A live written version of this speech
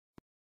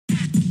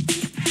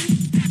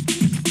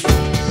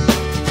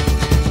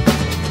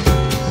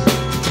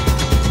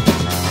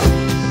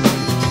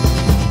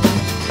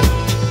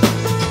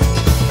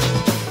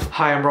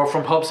Hi, I'm Rob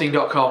from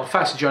HopZine.com.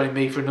 Thanks for joining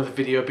me for another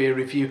video beer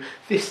review.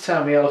 This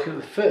time we are looking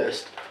at the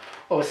first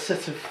of a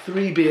set of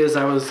 3 beers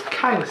I was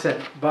kindly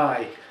sent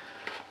by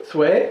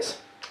Thwaites.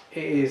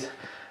 It is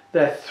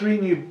their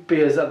 3 new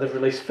beers that they've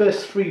released.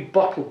 First 3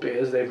 bottled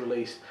beers they've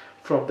released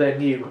from their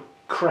new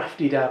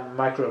Crafty Dan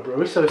Micro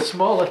Brewery. So a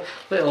smaller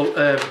little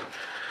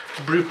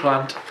brew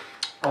plant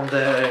on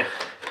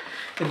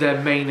in their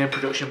main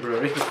production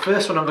brewery. The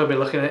first one I'm going to be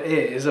looking at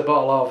is a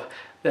bottle of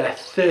their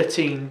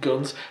 13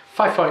 Guns,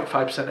 5.5%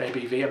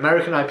 ABV,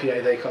 American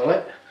IPA they call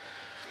it.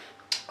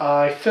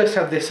 I first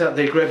had this at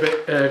the Great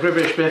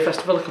British Beer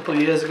Festival a couple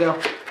of years ago.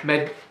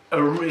 There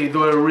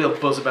were a real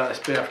buzz about this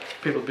beer.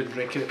 People have been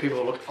drinking it.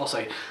 People look, I'll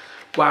say,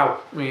 wow,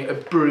 I mean, a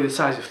brewery the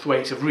size of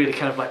Thwaites have really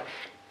kind of like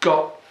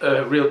got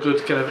a real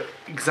good kind of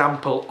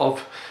example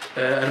of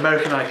an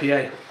American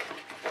IPA.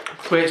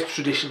 Thwaites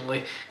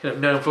traditionally kind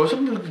of known for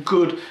some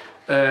good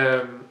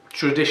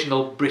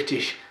traditional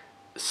British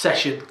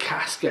session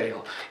cask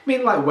ale. I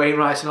mean, like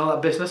Wainwright's and all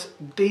that business,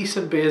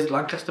 decent beers,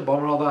 Lancaster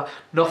Bomber and all that,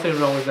 nothing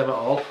wrong with them at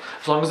all,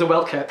 as long as they're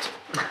well kept.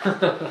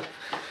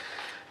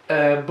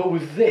 But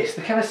with this,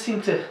 they kind of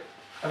seem to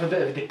have a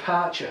bit of a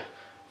departure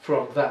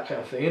from that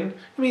kind of thing. And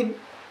I mean,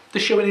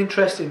 they're showing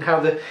interest in how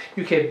the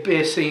UK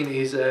beer scene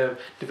is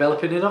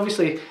developing, and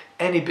obviously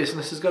any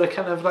business has got to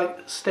kind of like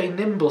stay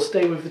nimble,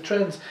 stay with the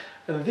trends,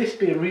 and this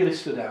beer really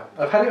stood out.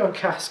 I've had it on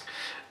cask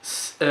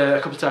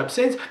a couple of times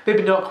since,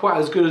 maybe not quite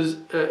as good as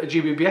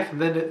GBBF,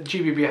 and then at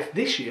GBBF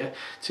this year,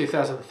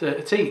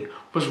 2013,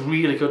 was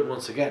really good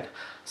once again.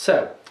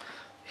 So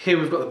here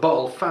we've got the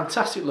bottle,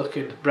 fantastic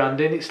looking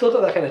branding. It's still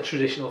got that kind of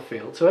traditional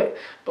feel to it,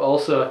 but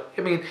also,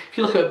 I mean, if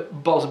you look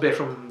at bottles of beer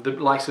from the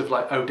likes of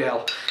like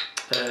Odell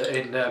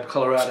in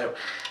Colorado,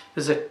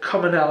 there's a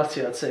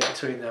commonality, I'd say,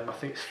 between them. I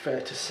think it's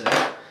fair to say.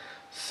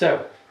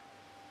 So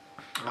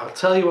I'll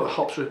tell you what the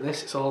hops are in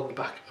this. It's all on the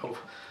back of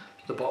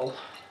the bottle.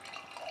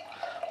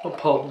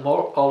 Not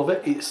all of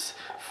it. It's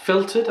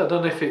filtered. I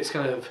don't know if it's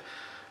kind of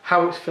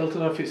how it's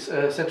filtered, I don't know if it's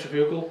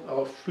centrifugal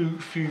or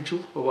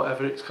fugal or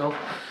whatever it's called.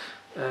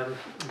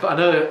 But I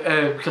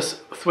know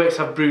because Thwaites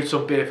have brewed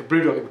some beer for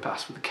Brewdog in the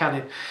past with the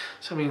canning.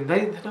 So I mean,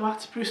 they know how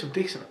to brew some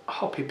decent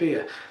hoppy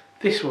beer.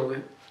 This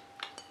one,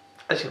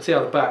 as you can see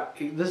on the back,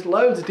 there's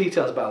loads of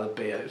details about the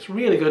beer. It's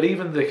really good.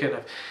 Even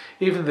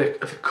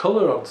the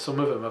colour on some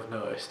of them I've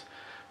noticed,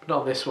 but not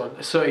on this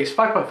one. So it's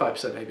 5.5%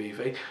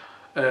 ABV.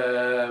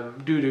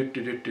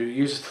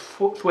 Uses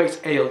Thwaites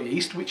ale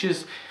yeast, which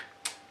is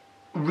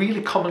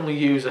really commonly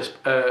used as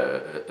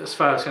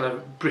far as kind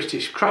of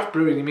British craft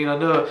brewing. I mean,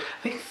 I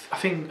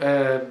think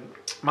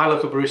my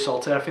local brewery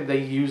Saltaire, I think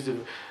they used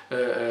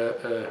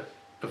a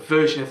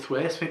version of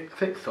Thwaites. I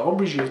think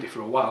Thornbury's used it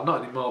for a while,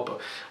 not anymore, but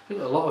I think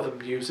a lot of them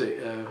use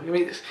it. I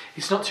mean,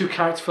 it's not too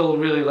characterful,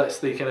 really lets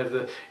the kind of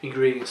the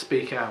ingredients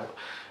speak out.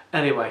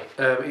 Anyway,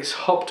 it's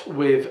hopped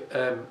with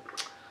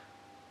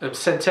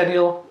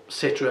Centennial,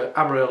 Citra,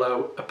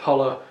 Amarillo,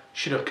 Apollo,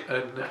 Chinook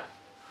and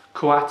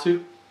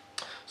Coatu.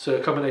 So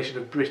a combination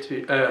of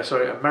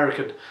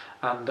American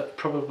and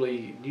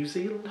probably New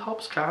Zealand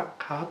hops,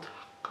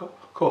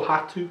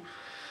 Coatu.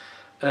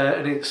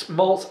 And its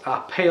malts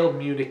are pale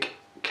Munich,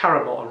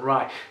 caramel and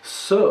rye.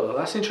 So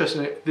that's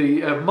interesting.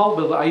 The malt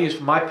bill that I use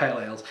for my pale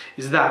ales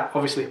is that,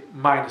 obviously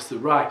minus the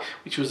rye,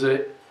 which was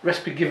a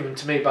recipe given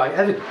to me by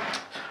Evan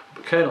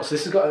Colonel. So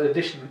this has got an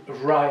addition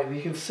of rye, and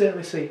you can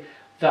certainly see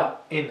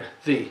that in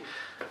the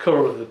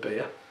colour of the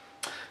beer.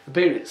 The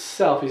beer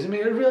itself is, I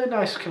mean, a really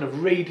nice kind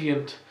of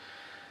radiant,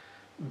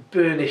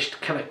 burnished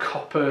kind of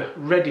copper,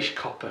 reddish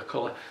copper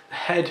colour. The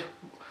head,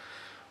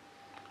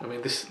 I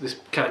mean, this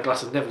kind of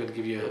glass is never going to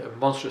give you a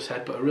monstrous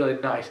head, but a really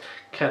nice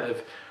kind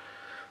of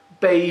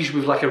beige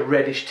with like a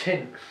reddish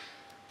tint.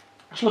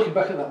 Just looking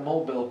back at that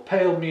malt bill,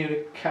 pale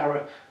Munich,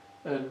 Cara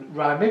and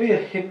rye, maybe a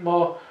hint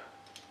more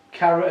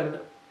Cara, and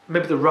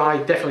maybe the rye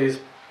definitely is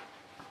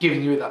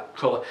giving you that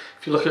colour.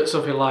 If you look at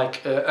something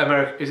like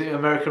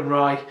American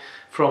Rye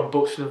from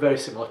Buxton, a very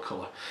similar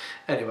colour.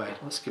 Anyway,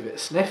 let's give it a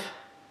sniff.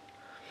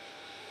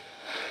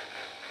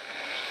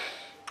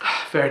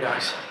 Very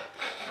nice.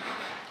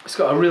 It's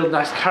got a real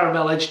nice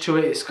caramel edge to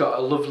it. It's got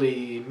a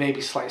lovely, maybe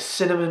slight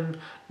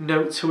cinnamon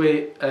note to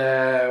it.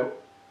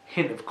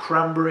 Hint of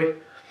cranberry.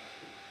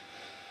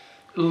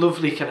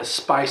 Lovely kind of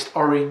spiced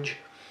orange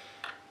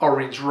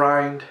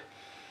rind.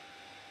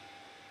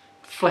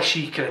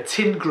 Fleshy kind of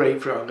tinned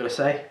grapefruit, I'm going to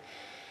say.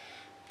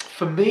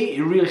 For me,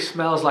 it really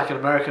smells like an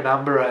American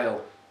amber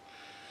ale,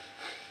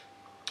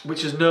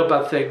 which is no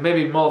bad thing.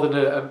 Maybe more than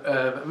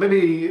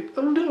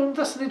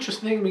that's an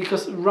interesting thing,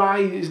 because rye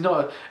is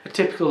not a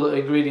typical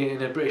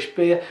ingredient in a British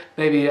beer.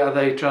 Maybe are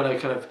they trying to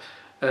kind of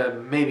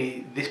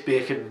maybe this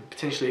beer can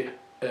potentially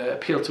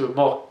appeal to a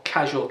more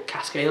casual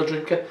cask ale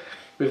drinker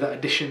with that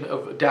addition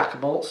of darker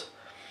malts.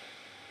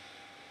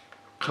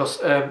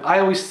 Because I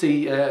always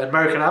see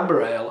American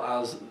amber ale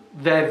as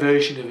their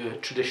version of a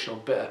traditional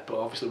bitter, but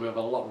obviously we have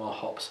a lot more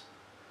hops.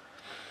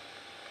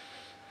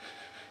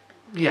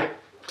 Yeah,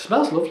 it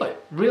smells lovely,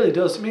 really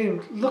does. I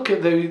mean, look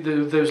at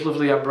those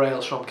lovely amber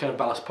ales from kind of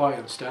Ballast Point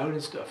and Stone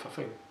and stuff. I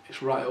think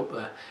it's right up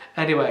there.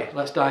 Anyway,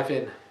 let's dive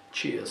in.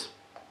 Cheers.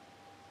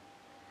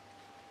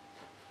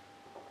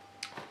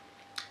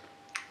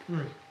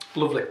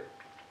 Lovely.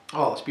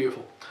 Oh, that's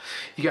beautiful.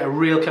 You get a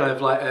real kind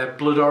of like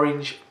blood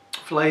orange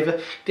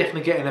flavour.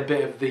 Definitely getting a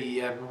bit of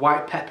the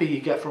white pepper you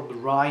get from the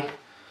rye.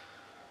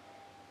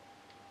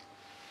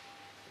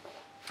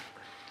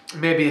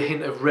 Maybe a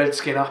hint of red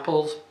skin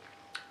apples.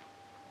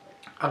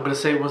 I'm going to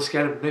say once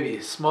again, maybe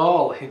a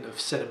small hint of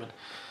cinnamon.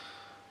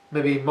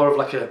 Maybe more of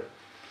like a,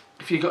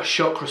 if you've got a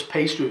short crust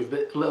pastry with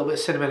a little bit of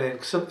cinnamon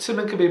in.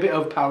 Cinnamon can be a bit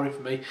overpowering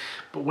for me,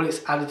 but when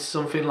it's added to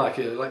something like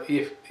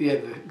the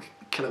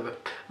kind of a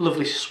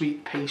lovely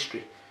sweet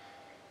pastry,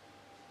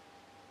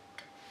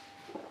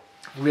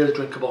 really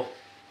drinkable.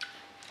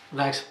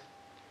 Nice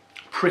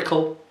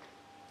prickle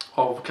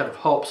of kind of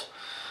hops.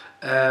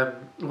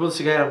 Once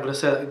again, I'm going to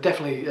say that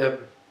definitely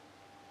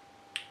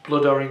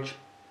blood orange,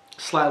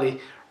 slightly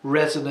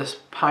resinous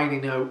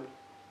piney note,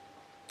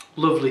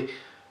 lovely,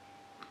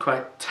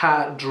 quite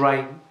tart,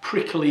 dry,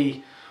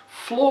 prickly,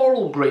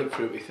 floral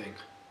grapefruity thing.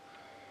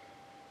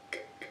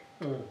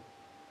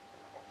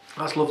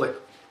 That's lovely.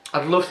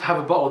 I'd love to have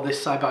a bottle of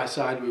this side by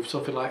side with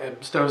something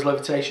like Stone's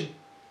Levitation.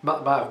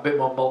 Might have a bit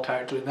more malt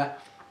character in there.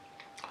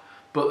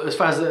 But as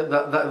far as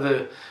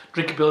the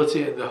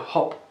drinkability and the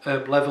hop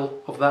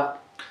level of that,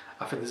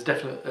 I think there's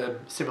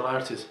definite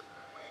similarities.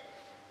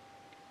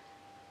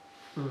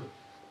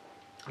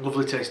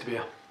 Lovely taste of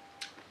beer.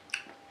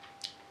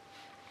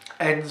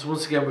 Ends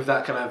once again with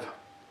that kind of,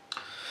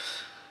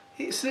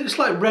 it's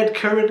like red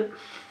currant,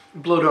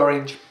 blood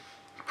orange,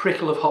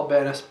 prickle of hop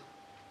bitterness.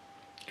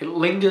 It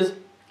lingers,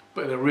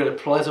 but in a really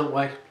pleasant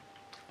way.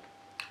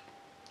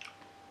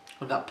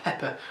 And that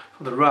pepper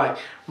from the rye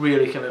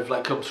really kind of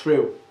like comes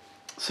through.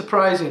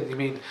 Surprising. I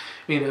mean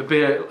a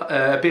beer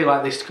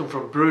like this to come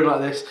from a brewery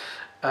like this,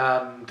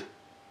 and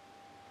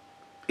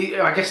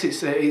I guess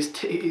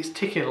it's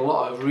ticking a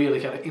lot of really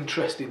kind of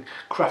interesting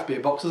craft beer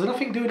boxes, and I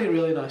think doing it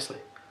really nicely.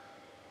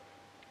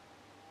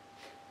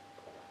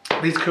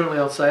 These are currently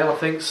on sale, I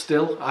think,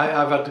 still.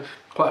 I've had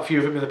quite a few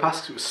of them in the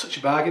past because it was such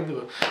a bargain. They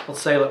were on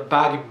sale at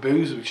Bargain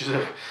Booze, which is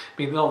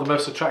not the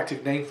most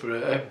attractive name for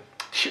a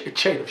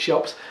chain of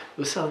shops.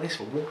 They were selling this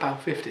for £1.50.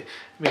 I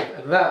mean,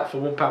 and that for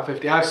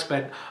 £1.50, I've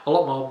spent a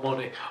lot more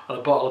money on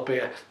a bottle of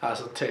beer that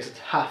hasn't tasted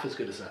half as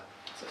good as that.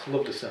 So it's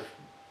lovely stuff.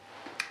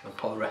 I'll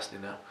pour the rest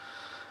in now.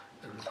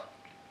 And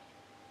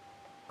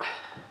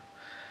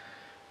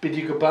bid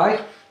you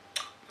goodbye.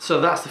 So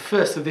that's the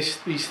first of these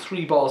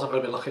 3 bottles I'm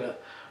going to be looking at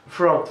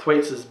from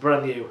Thwaites'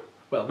 brand new,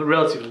 well,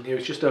 relatively new,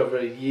 it's just over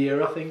a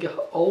year I think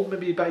old,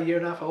 maybe about a year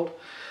and a half old.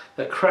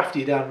 The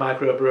Crafty Dan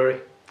Micro Brewery,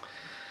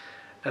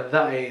 and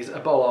that is a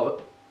bottle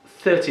of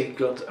 13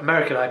 Guns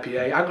American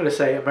IPA. I'm going to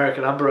say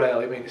American Amber Ale.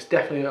 I mean, it's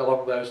definitely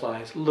along those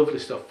lines. Lovely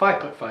stuff.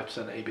 5.5%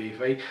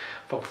 ABV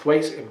from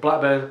Thwaites in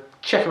Blackburn.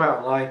 Check them out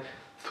online,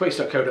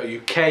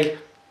 thwaites.co.uk.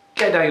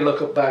 Get down your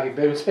local Bargain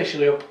Bin,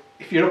 especially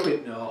if you're up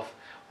in North.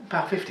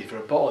 £1.50 for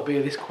a bottle of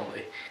beer this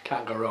quality.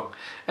 Can't go wrong.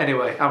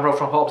 Anyway, I'm Rob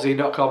from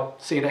HopZine.com.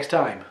 See you next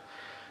time.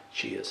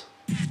 Cheers.